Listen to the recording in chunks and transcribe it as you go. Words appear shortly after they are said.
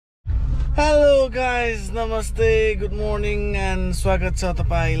Hello guys नमस्ते good morning and स्वागत छ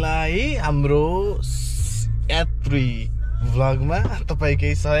तपाईलाई हाम्रो यात्री भ्लगमा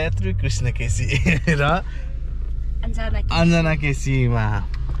तपाईकै सहयात्री कृष्ण केसी र Anjana केसीमा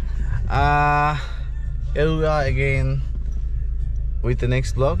here we are again with the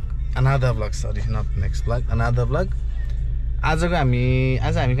next vlog, another vlog, sorry, not next vlog, another vlog. आज हामी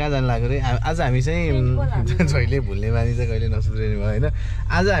कहाँ जान लाग्यो रे? आज हामी चाहिँ जहिले भुल्ने बानी चाहिँ कहिले नसुध्रिने भयो हैन।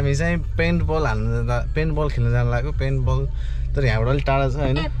 आज हामी चाहिँ पेन्ट बल खेल्न जान लाग्यो। पेन्ट बल तर यहाँबाट अलि टाढा छ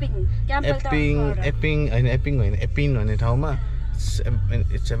हैन। एपिङ होइन एपिन भन्ने ठाउँमा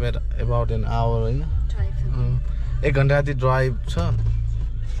इट्स अबाउट एन आवर हैन। 1 घण्टा जति ड्राइभ छ।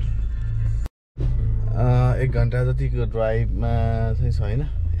 1 घण्टा जतिको ड्राइभमा चाहिँ छ हैन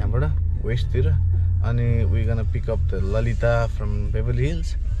यहाँबाट वेस्टतिर। अनि we gonna pick up the Lalita from Beverly Hills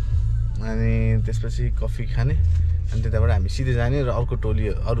अनि त्यसपछि कफी खाने अनि त्यताबाट हामी सिधै जाने र अरू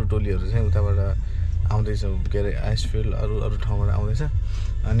टोलीहरु चाहिँ उताबाट आउँदैछ के अरे आइसफिल्ड अरू ठाउँबाट आउँदैछ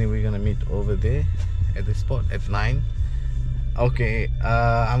अनि we gonna meet over there at the spot at 9. Okay,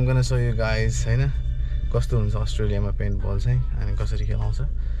 I'm gonna show you guys हैन कस्तो हुन्छ अस्ट्रेलियामा पेन्ट बल चाहिँ अनि कसरी खेलाउँछ।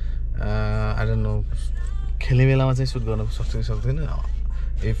 I don't know खेल्ने बेलामा चाहिँ सुट गर्न सक्छ कि सक्दैन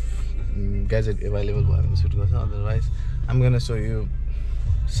if gadget available for shoot goes. Otherwise I'm gonna show you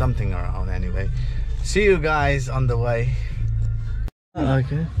something around anyway. See you guys on the way.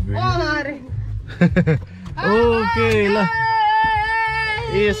 Okay. Okay ल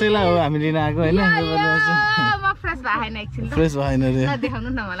यसैलाई हो हामी लिन आएको हैन म फ्रेस भएन रे देखाउनु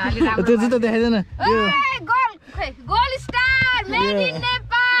न मलाई अलि राम्रो त्यो जुत्ता देखाइदैन goal star made in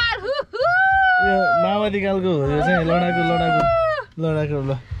Nepal यो माओवादी कालको हो चाहिँ लडाकु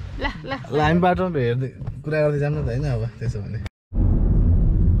ल हामी बाटोमा भेट्दै कुरा गर्दै जानु त हैन अब त्यसो भने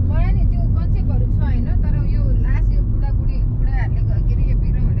मलाई नि त्यो कन्सेप्टहरु छ हैन तर यो लास्ट यो बुढाहरुले के रे यो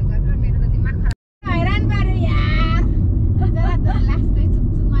बिग्रमहरुले गरेर मेरो त दिमाग खराब हैरान पार्यो यार जरा त लास्ट चाहिँ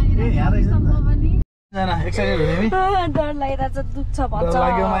चुक्चु मारेर सम्भव नि जना एक्साइटेड हो तिमी डर लागिरहेछ दुख्छ भन्छ डर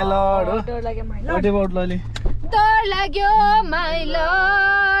लाग्यो माइ लर्ड हो डर लाग्यो माइ लर्ड व्हाट अबाउट लली डर लाग्यो माइ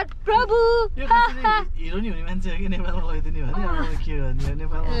लर्ड प्रभु हिरो नि हुने मान्छे हो कि नेपालमा लैदिने भने अब के गर्ने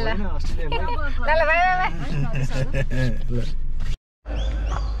नेपालमा होइन अस्ट्रेलियामा ल बाइ बाइ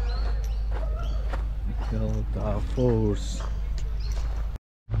फोर्स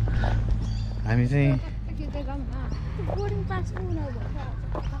हामी चाहिँ बोर्डिङ पास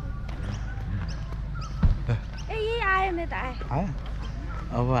ए आयो नि त आयो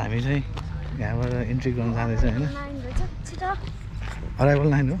अब हामी चाहिँ यहाँबाट इन्ट्री गर्न जाँदैछ हैन अराइभल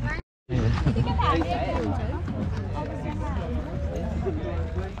 9 हो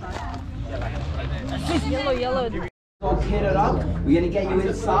yellow all kitted up. We're going to get you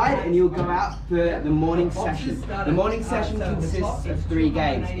inside and you'll go out for the morning session. The morning session consists of 3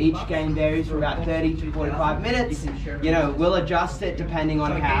 games. Each game varies from about 30 to 45 minutes. You know, we'll adjust it depending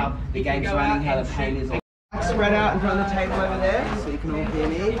on how the game's running, how the paint is. Spread out in front of the table over there so you can all hear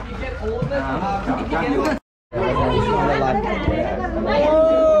me.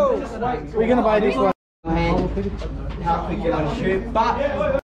 We're going to buy this one. How quick you want to shoot, but...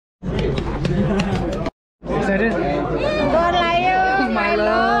 Excited? My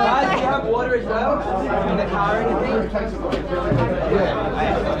lord! Guys, do you have water as well? In the car or anything?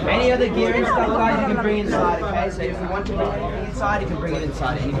 Yeah. Any other gear and stuff, guys, you can bring inside, okay? So if you want to bring anything inside, you can bring it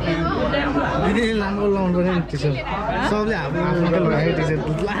inside. Any food or down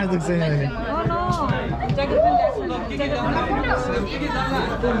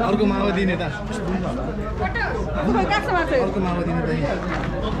अर्को माओवादी नेता अर्को माओवादी नेता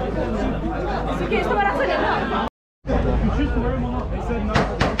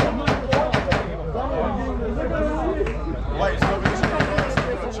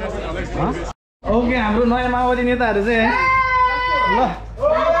okay हाम्रो नयाँ माओवादी नेताहरु चाहिँ ल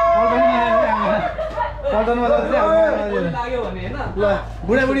पल्टनमा ल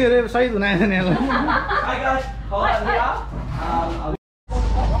बुढाबुढीहरु शहीद हुन आएछन् यहाँ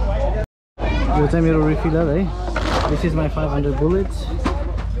यो चाहिँ मेरो रिफिलर है दिस इज माई 500 बुलेट्स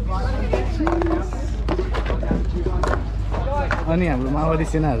अनि हाम्रो माओवादी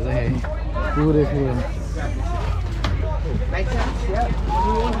सेनाहरु चाहिँ पुरै feel Makes sense, yeah.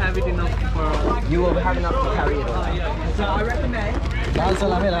 You won't have it enough for... You will have enough to carry it on. So I recommend Lal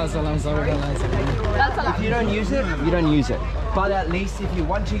salam, lal salam, lal salam. If you don't use it, you don't use it. But at least if you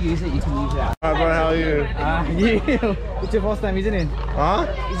want to use it, you can use it out. Alright, bro, how are you? Yeah. It's your first time, isn't it? Huh?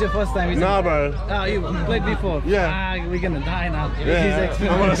 It's your first time, isn't it? Nah, bro. Oh, you played before? Yeah. We're gonna die now. Yeah,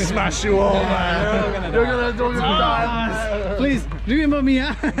 I'm gonna smash you all, man. You're gonna die. Please, remember me,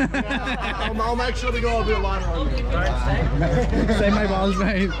 huh? I'll make sure to go a bit lighter on you. Save my balls,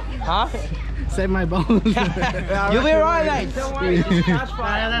 mate. Huh? Save my balls. You'll be alright, mate. Don't worry. Just catch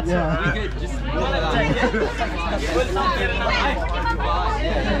fire. That's all. We're good. Just take it.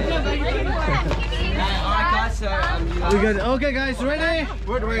 Alright, guys. So we good. Okay, guys, ready?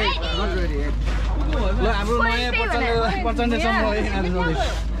 we're ready. Not ready yet. Look, I'm going to percentage some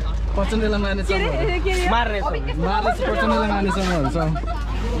percentage मार्ने छ so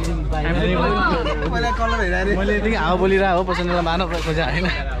मैले यतिकै हावा बोलिरहेको हो पर्सनलाई मार्न खोजे हैन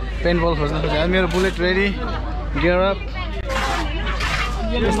पेन बल खोज्न खोजे मेरो बुलेट रेडी गियर अप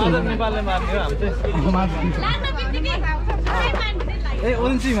नेपालले मार्ने हो हामी चाहिँ ए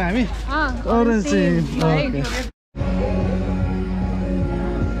ओरेन्ज टिम हामी orange team okay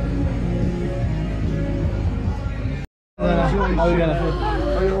How are you gonna feel?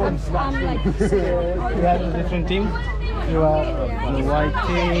 We have a different team. You are on the white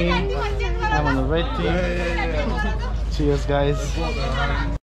team. I'm on the red team. Cheers, guys.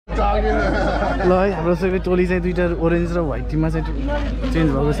 ल है हाम्रो सबै टोली चाहिँ दुईटा ओरेन्ज र व्हाइट टिममा चाहिँ चेन्ज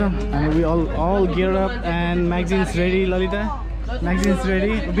भएको छ अनि we all geared up and magazines ready Lalita magazines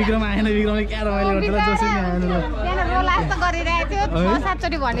ready Vikram आएन विक्रमले क्या रमाइलो गर्छ ल जोसै नि आएन ल रोलास त गरिरहेको थियो 6-7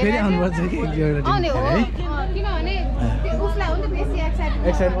 चोटी भनेर फेरि आउनुपर्छ कि एक दुईवटा टिम है किनभने उसलाई हो नि बेसी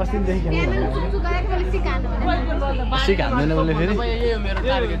एक्साइट अस्तिदेखि खेल्नु सिक हान्दैन उसले फेरि यो मेरो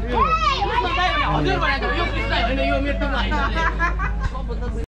टार्गेट हजुर भनेको यो पिस्ता हैन यो मेरो टिम हैन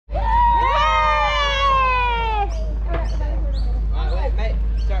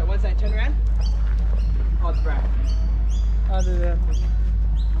Turn around. Oh, it's Brad. I'll do that.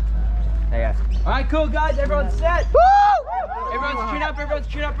 Hey guys. Alright, cool guys, everyone's set. Woo! Everyone's chin up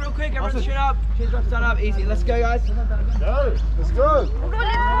real quick. Everyone's chin up. Chins up, stand up, easy. Let's go guys. Go. Let's go.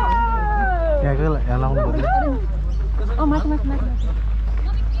 Yeah, go like along with it. Oh, Mike.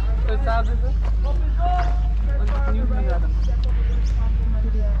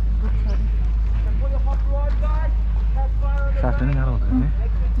 Fast and out of it.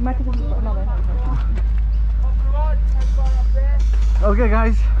 Okay,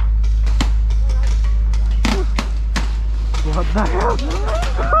 guys. What the hell?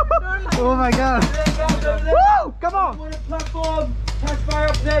 Oh my god. Woo! Come on! Platform. Catch fire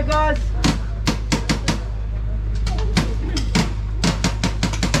up there, guys.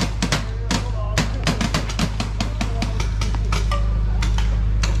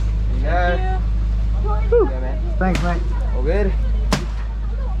 Yeah. Yeah, man. Thanks, mate. All good.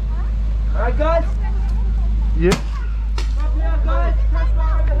 Alright, guys. Yeah. Up here, guys. Catch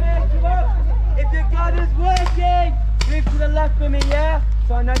fire over here. Come up. If your gun is working, move to the left for me, yeah?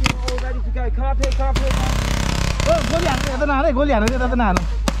 So I know you're all ready to go. Come up here. Oh,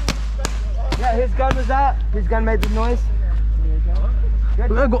 Yeah, whose gun was that? Whose gun made the noise? Good.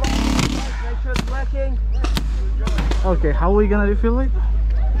 Go. Make sure it's working. Okay, how are we gonna refill it?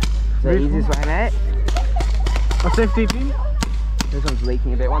 The easiest way, mate. A safety team? This one's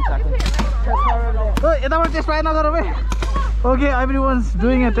leaking a bit. 1 second. Test fire over there. Oh, it's our test fire now. Okay, everyone's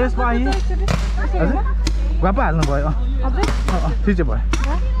doing a test fire. Gapa halnu भयो ठिक छ भयो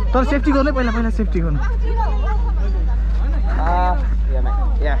तर safety गर्नु पहिला safety गर्नु Yeah,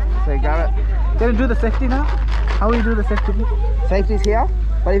 mate. Yeah, so you grab it. Can you do the safety now? How will you do the safety? Safety's here,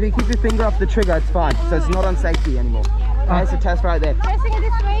 but if you keep your finger off the trigger, it's fine. So it's not on safety anymore. Okay, it's a test right there. Pressing it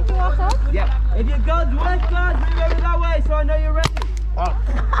this way to walk off. Yep. If your gun's wet, guys, move over that way so I know you're ready.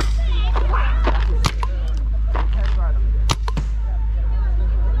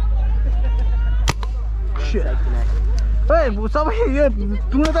 Shit. Hey, सबै यो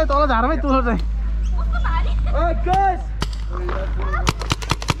टुङ्गो चाहिँ तल झारमै तुलो चाहिँ Alright, guys.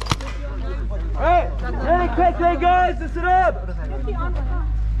 Alright, really quickly, guys, listen up.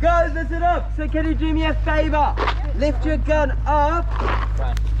 Guys, listen up. So can you do me a favor? Lift your gun up.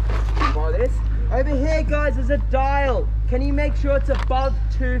 Like this. Over here, guys, there's a dial. Can you make sure it's above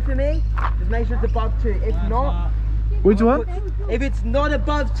 2 for me? Just make sure it's above 2. If not... Which one? If it's not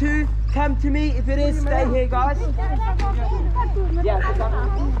above 2, come to me. If it is, stay here, guys. Yeah,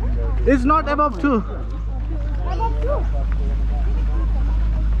 It's not above 2. Above 2.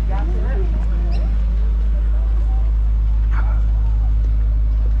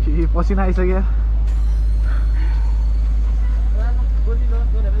 पसिना आइसक्यो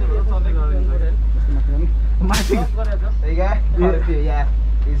माथि There you go. Quite a few, yeah.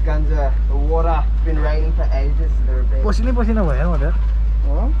 These guns are the water. It's been raining for ages, so they're a bit. पसिनै पसिना भयो म त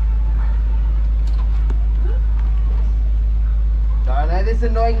So I know this is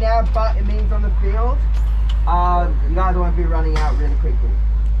annoying now, but it means on the field, you guys won't be running out really quickly.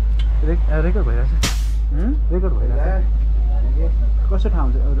 Record भइरहेछ record भइरहेछ कस्तो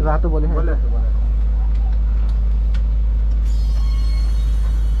ठाउँ चाहिँ रातो बोले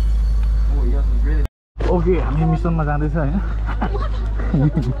Oh, yours is really. Okay हामी मिसनमा जाँदैछ हैन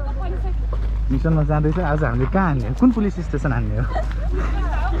मिसनमा जाँदैछ आज हामीले कहाँ हान्ने हो कुन पुलिस स्टेसन हान्ने हो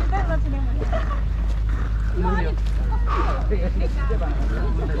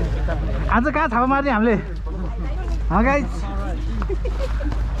आज कहाँ छापा मार्ने हामीले गाइज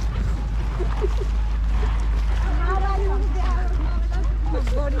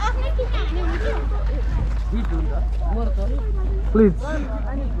प्लिज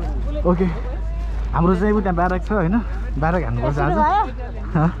ओके हाम्रो चाहिँ त्यहाँ ब्यारक छ हैन ब्यारक हान्नुपर्छ आज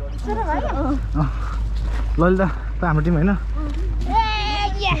ललिता त हाम्रो टिम हैन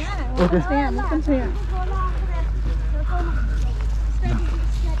ओके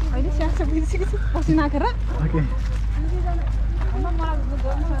ओके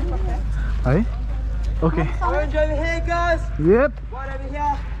है okay Orange over here, guys. Yep. Right over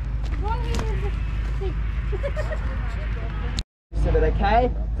here. Is it okay?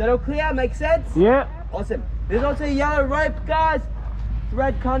 Is that all clear? Makes sense? Yeah. Awesome. There's also a yellow rope, guys.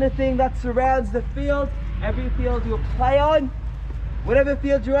 Red kind of thing that surrounds the field. Every field you'll play on. Whatever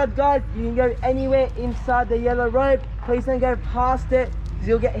field you're on, guys, you can go anywhere inside the yellow rope. Please don't go past it, because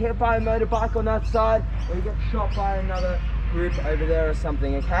you'll get hit by a motorbike on that side, or you get shot by another group over there or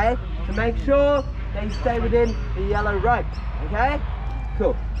something, okay? So make sure that you stay within the yellow rope, okay?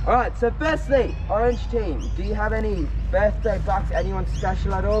 Cool. Alright, so firstly, orange team, do you have any birthday bucks, anyone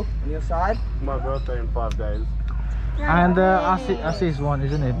special at all on your side? My birthday in 5 days. And Asi's one,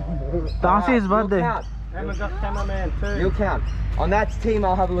 isn't it? The Asi's birthday. You'll count. And we got cameraman too. You'll count. On that team,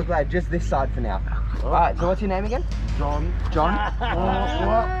 I'll have a look later, just this side for now. Alright, so what's your name again? John. John?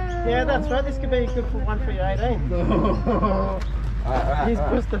 Yeah, that's right. This could be good for one for your 18. Alright, He's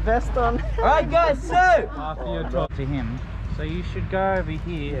pushed the vest on. Alright guys, so After your drop to him, so you should go over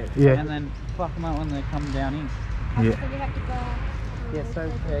here Yeah. and then fuck them up when they come down in. Yeah. Yeah,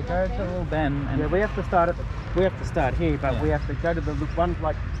 so go to Little Ben and Yeah, we have to start here, but we have to go to the one,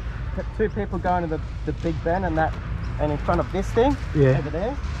 like 2 people going to the big Ben and that, and in front of this thing over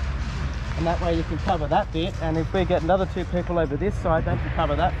there, and that way you can cover that bit. And if we get another 2 people over this side, they can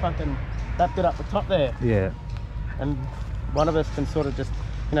cover that bit up the top there. Yeah. And one of us can sort of just,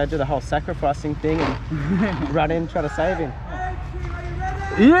 do the whole sacrificing thing and run in, try to save him.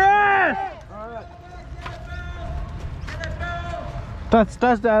 Yes! Touch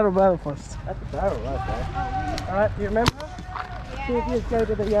the arrow barrel first. That's the barrel right there. Alright, do you remember? Yeah. See if you just go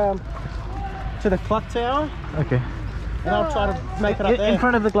to the clock tower, Okay. and I'll try to make it up there. In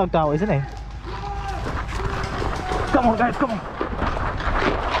front of the clock tower, isn't it? Come on, guys, come on.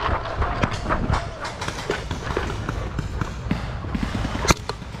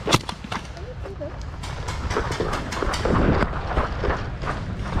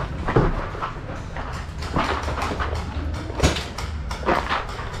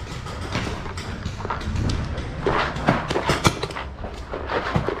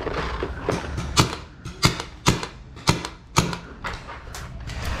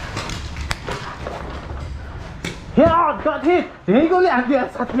 Yeah, got hit. There you go, yeah,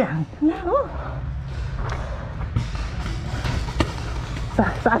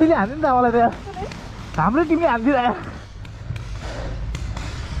 साथीले हान्यो नि त मलाई त्यहाँ हाम्रो टिमले हान्दिरह्यो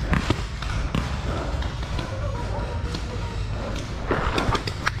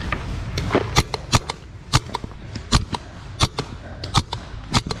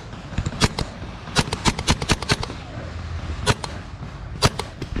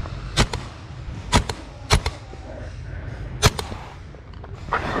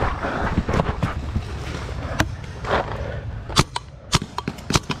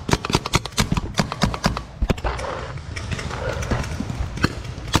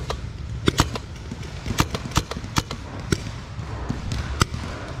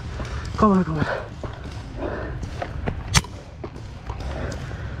Come on, come on.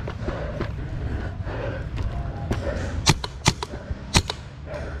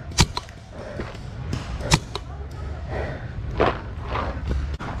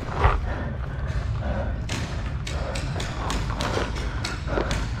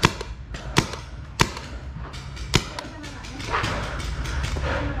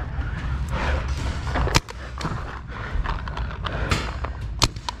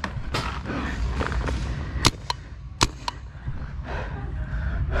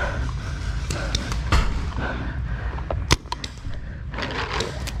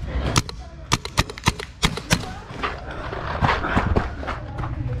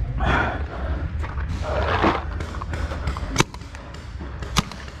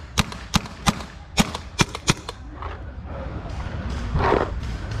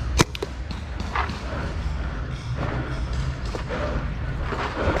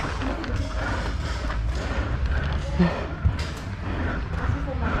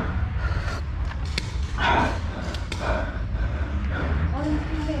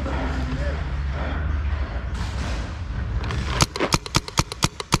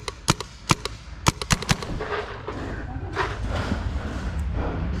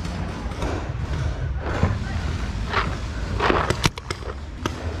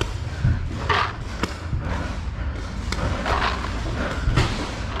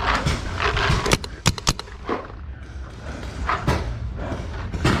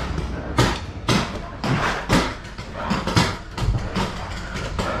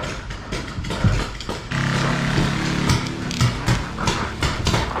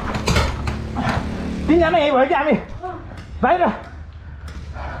 तिनजना यही भयो कि हामी बाहिर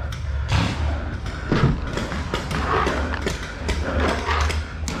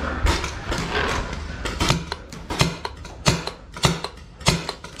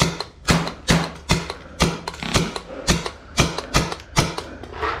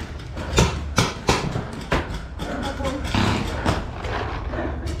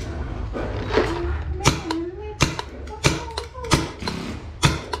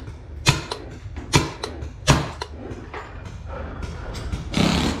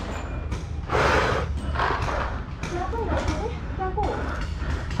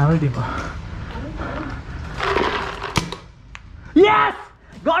Yes!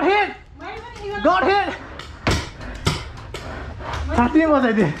 Got hit! Got hit! साथी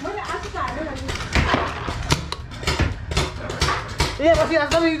बजाइदिए ए बसी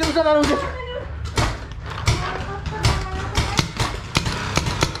आज तपाईँ एकदम उसा गर्नुहुन्छ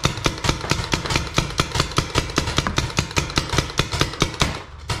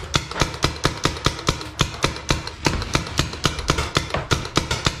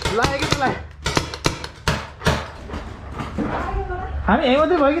लाग्यो कि त्यसलाई हामी यही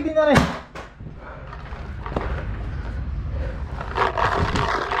मात्रै भयो कि तिनजना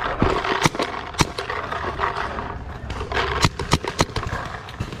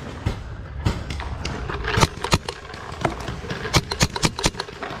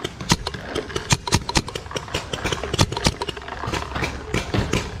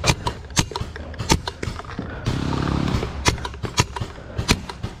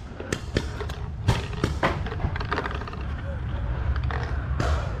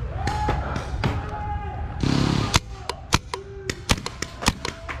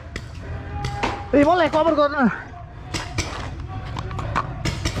ए मलाई कभर गर्न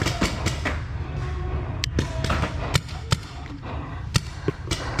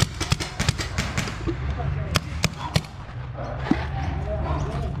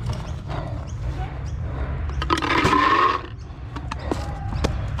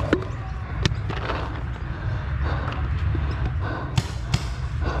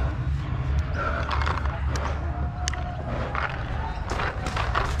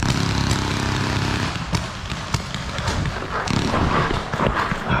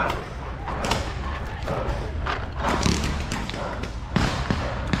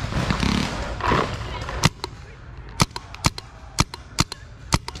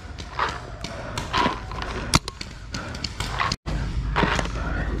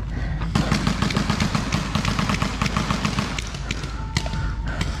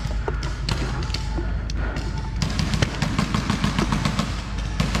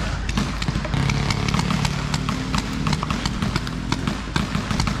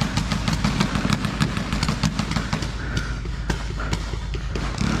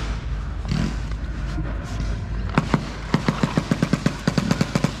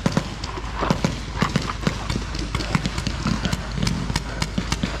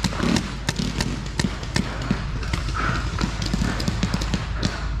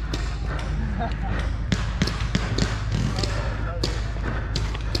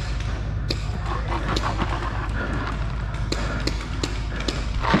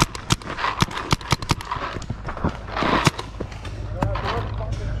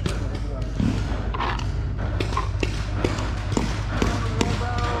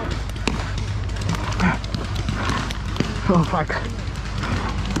Oh fuck.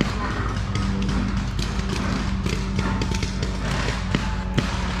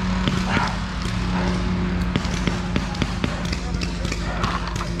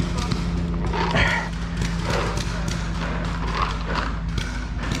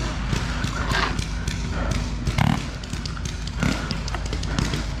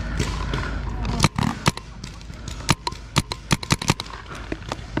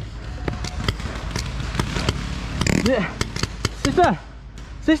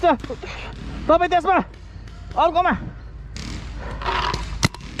 सिस्टर तपाईँ त्यसमा अर्कोमा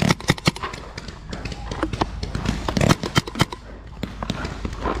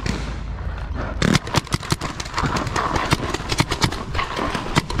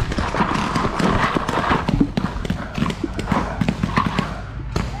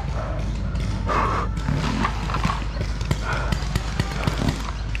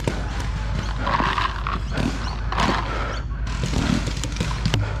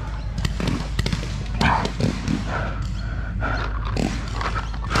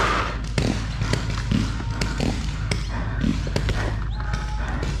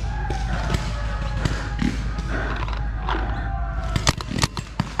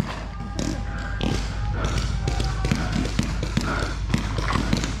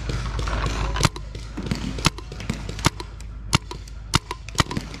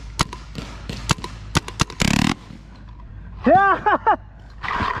Woo!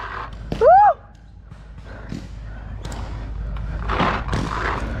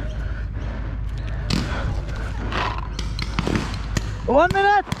 1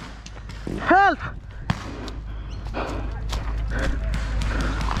 minute! Help!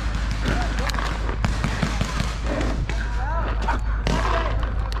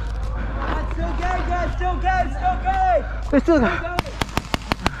 Still going, guys. Still going. Still going. It's still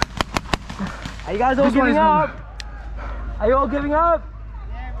Are you guys all giving up? Are you all giving up?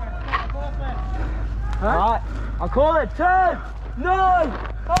 Huh? Alright, I'll call it. 10, 9,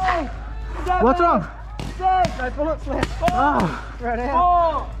 8, 7, What's wrong? 6, No, bullets left. 5, Oh, 4, 3, 2, 1.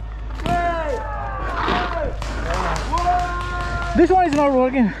 this one is not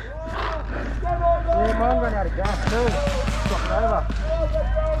working. Yeah, mine ran out of gas too. Stopped over.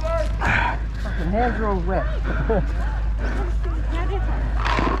 Fucking hands are all wet.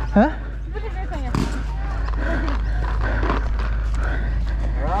 Huh?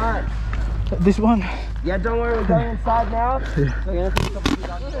 Alright. This one. Yeah, don't worry, we're going inside now. We're gonna put something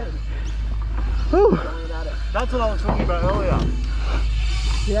downstairs. Whew. That's what I was talking about earlier.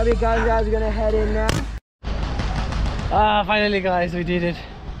 So yeah, we guys are gonna head in now. Finally guys, we did it.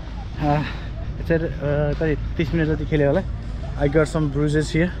 It's at 30 minutes jati khele hola. I got some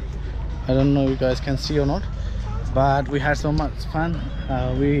bruises here. I don't know if you guys can see or not, but we had so much fun.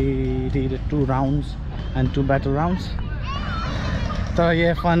 We did 2 rounds and 2 battle rounds. So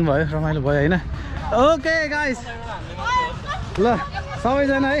yeah, fun भयो, रमाइलो भयो हैन. Okay guys. ल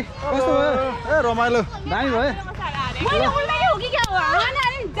सबैजना है कस्तो भयो? ए रमाइलो दामी भयो. मैले उल्टाइ हो कि क्या हो?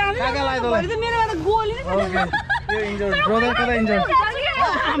 काका लाग्यो तँलाई? मेरोबाट गोली नै Okay. यो इन्जर्ड ब्रदर कता इन्जर्ड?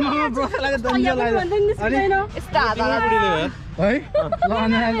 आमामा ब्रदरलाई त दन्ज लाग्यो. अनि यस्ता है? ल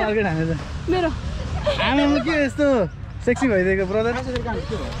अनि अर्कै ठाने छ. मेरो आमामा के यस्तो सेक्सी भइदिएको ब्रदर?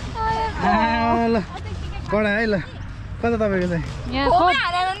 ल कडा है ल. कता तपाईको चाहिँ? यहाँ खोप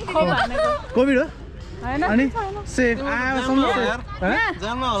हालेर नि खोप हानेको कोभिड हो? हैन अनि सेफ आमासम्म सेफ.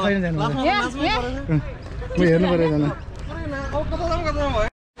 जानमा होला. छैन जानु. यहाँ म हेर्नु पर्यो जानु.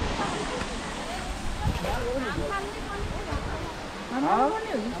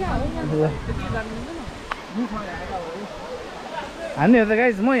 हान्ने हो त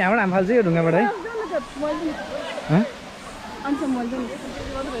गाइस, म यहाँबाट हाम फाल्छु यो ढुङ्गाबाट है.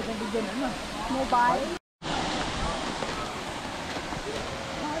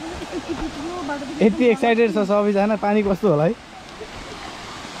 यति एक्साइटेड छ सबैजना. पानी कस्तो होला है?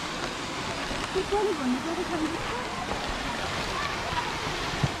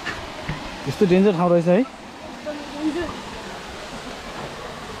 यस्तो डेन्जर ठाउँ रहेछ है.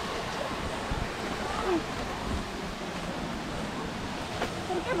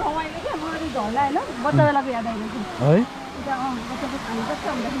 बच्चा बेलाको याद आइरहेको है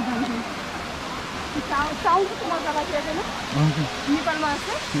नेपालमा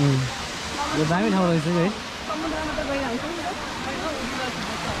यो दामी ठाउँ रहेछ है. समुद्रमा त गइहाल्छ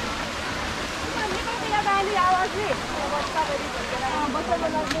नेपालको याद आइले आवाज बच्चा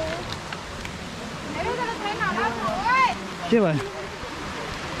बेलाको के भयो?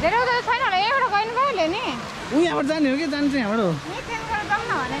 धेरै उता छैन होला यहीँबाट गइनु गयो नि ऊ यहाँबाट जाने हो कि जानु चाहिँ यहाँबाट हो? जाउँ न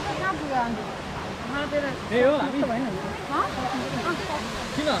भनेको कहाँ पुग्यो अन्त ए हो हामी त भएन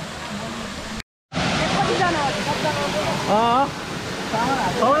किन? कतिजना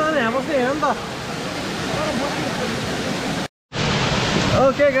सबैजना यहाँ बस्ने हेर नि त.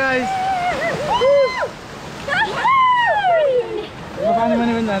 ओके गाइस, पानी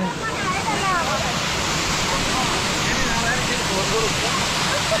पनि जाने.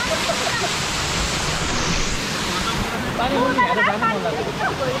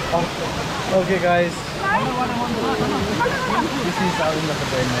 Okay guys, this is our end of the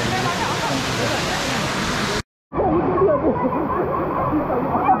day.